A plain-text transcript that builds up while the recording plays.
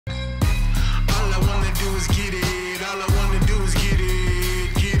is get it. All I wanna do is get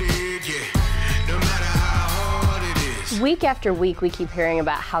it, yeah. No matter how hard it is. Week after week, we keep hearing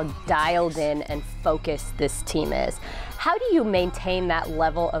about how dialed in and focused this team is. How do you maintain that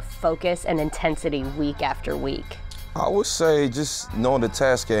level of focus and intensity week after week? I would say just knowing the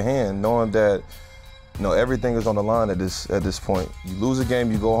task at hand, knowing that everything is on the line at this point. You lose a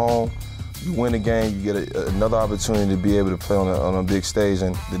game, you go home. You win a game, you get another opportunity to be able to play on a big stage,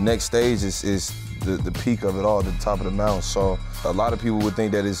 and the next stage is the peak of it all, the top of the mountain. So a lot of people would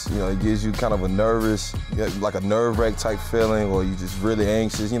think that it gives you kind of a nervous, like a nerve wreck type feeling, or you just really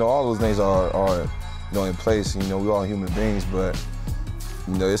anxious. All those things are in place. We're all human beings, but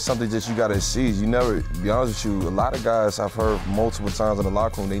it's something that you got to seize. You never, to be honest with you, a lot of guys I've heard multiple times in the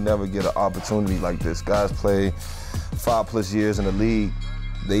locker room, they never get an opportunity like this. Guys play 5+ years in the league.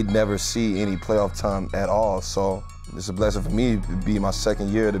 They never see any playoff time at all. So it's a blessing for me to be my second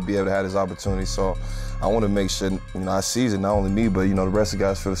year to be able to have this opportunity. So I want to make sure I seize it, not only me, but the rest of the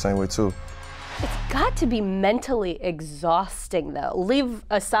guys feel the same way too. It's got to be mentally exhausting though. Leave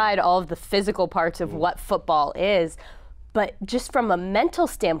aside all of the physical parts of what football is, but just from a mental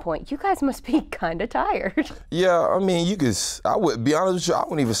standpoint, you guys must be kind of tired. Yeah, I mean, I would be honest with you, I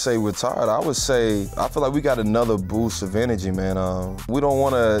wouldn't even say we're tired. I would say, I feel like we got another boost of energy, man. We don't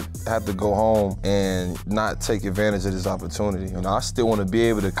want to have to go home and not take advantage of this opportunity. I still want to be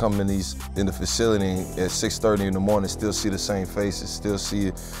able to come in the facility at 6:30 in the morning, still see the same faces, still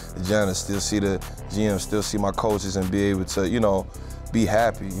see the janitors, still see the GM, still see my coaches, and be able to, be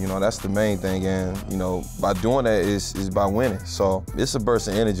happy. That's the main thing, and by doing that is by winning. So it's a burst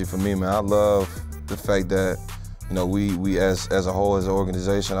of energy for me, man. I love the fact that we as a whole, as an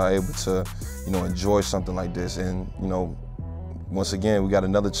organization, are able to enjoy something like this, and once again we got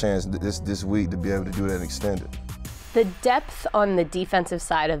another chance this week to be able to do that extended. The depth on the defensive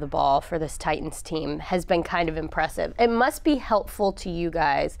side of the ball for this Titans team has been kind of impressive. It must be helpful to you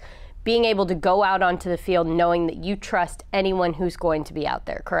guys being able to go out onto the field knowing that you trust anyone who's going to be out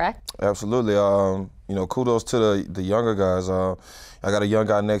there, correct? Absolutely. Kudos to the younger guys. I got a young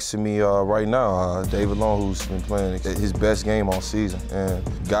guy next to me right now, David Long, who's been playing his best game all season.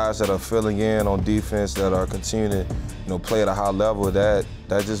 And guys that are filling in on defense, that are continuing to play at a high level, that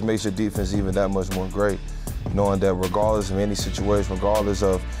just makes your defense even that much more great. Knowing that regardless of any situation, regardless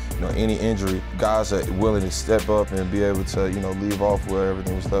of any injury, guys are willing to step up and be able to leave off where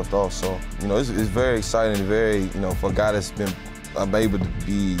everything was left off. So it's very exciting, very for a guy that's been able to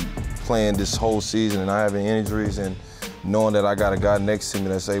be playing this whole season and not having injuries, and knowing that I got a guy next to me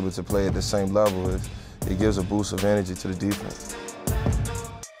that's able to play at the same level, it gives a boost of energy to the defense.